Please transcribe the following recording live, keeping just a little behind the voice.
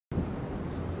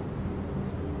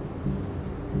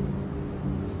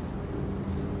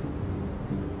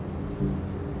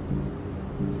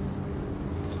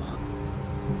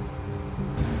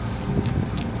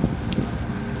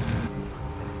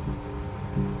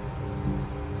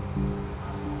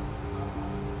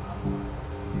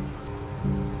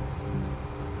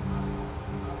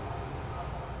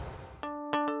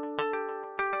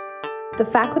The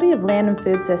Faculty of Land and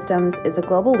Food Systems is a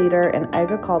global leader in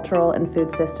agricultural and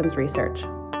food systems research.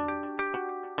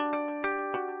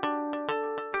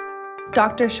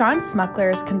 Dr. Sean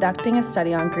Smuckler is conducting a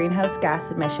study on greenhouse gas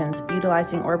emissions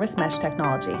utilizing Orbis Mesh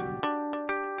technology.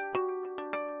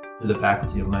 The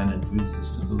Faculty of Land and Food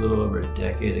Systems a little over a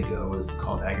decade ago was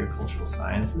called Agricultural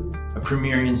Sciences, a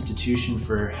premier institution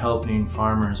for helping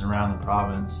farmers around the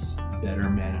province better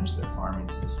manage their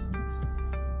farming systems.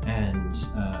 And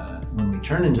when we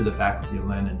turned into the Faculty of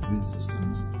Land and Food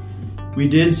Systems, we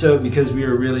did so because we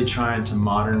were really trying to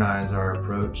modernize our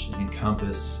approach and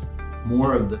encompass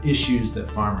more of the issues that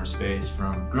farmers face,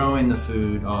 from growing the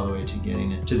food all the way to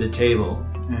getting it to the table.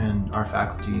 And our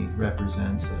faculty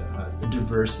represents a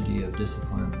diversity of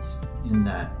disciplines in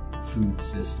that food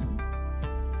system.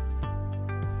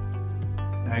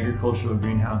 Agricultural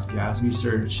greenhouse gas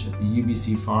research at the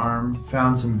UBC Farm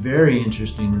found some very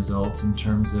interesting results in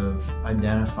terms of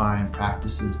identifying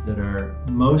practices that are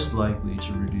most likely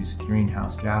to reduce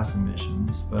greenhouse gas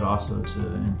emissions, but also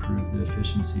to improve the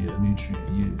efficiency of nutrient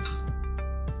use.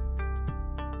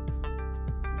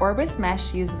 Orbis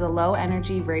Mesh uses a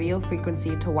low-energy radio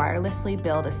frequency to wirelessly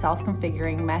build a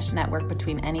self-configuring mesh network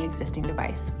between any existing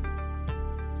device.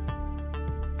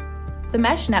 The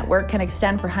mesh network can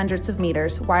extend for hundreds of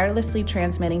meters, wirelessly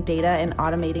transmitting data and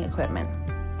automating equipment.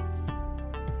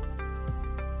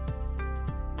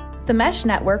 The mesh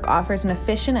network offers an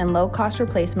efficient and low-cost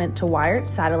replacement to wired,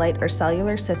 satellite, or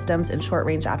cellular systems in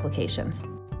short-range applications.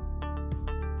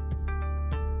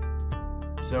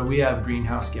 So we have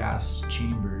greenhouse gas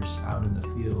chambers out in the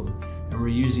field, and we're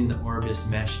using the Orbis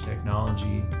Mesh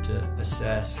technology to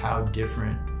assess how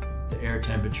different the air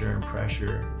temperature and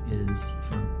pressure is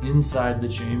from inside the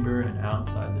chamber and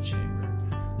outside the chamber.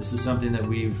 This is something that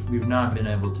we've not been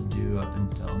able to do up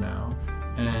until now,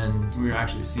 and we're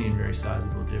actually seeing very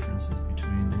sizable differences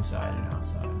between inside and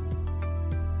outside.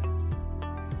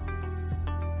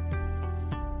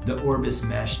 The Orbis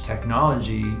Mesh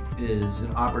technology is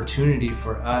an opportunity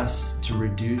for us to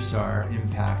reduce our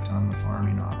impact on the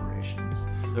farming operations.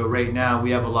 So right now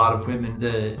we have a lot of equipment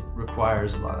that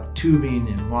requires a lot of tubing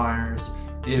and wires.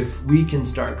 If we can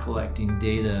start collecting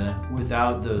data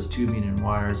without those tubing and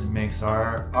wires, it makes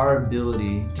our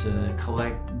ability to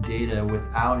collect data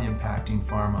without impacting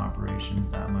farm operations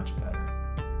that much better.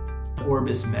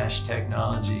 Orbis Mesh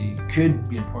technology could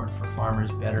be important for farmers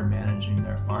better managing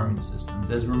their farming systems.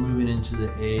 As we're moving into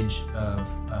the age of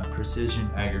precision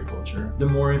agriculture, the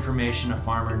more information a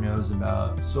farmer knows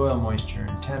about soil moisture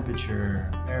and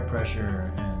temperature, air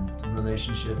pressure, and the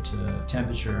relationship to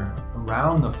temperature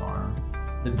around the farm,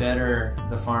 the better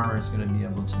the farmer is going to be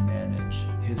able to manage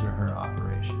his or her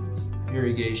operations.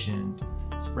 Irrigation,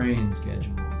 spraying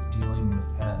schedules, dealing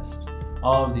with pests,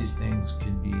 all of these things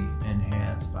could be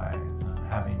enhanced by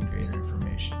having greater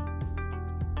information.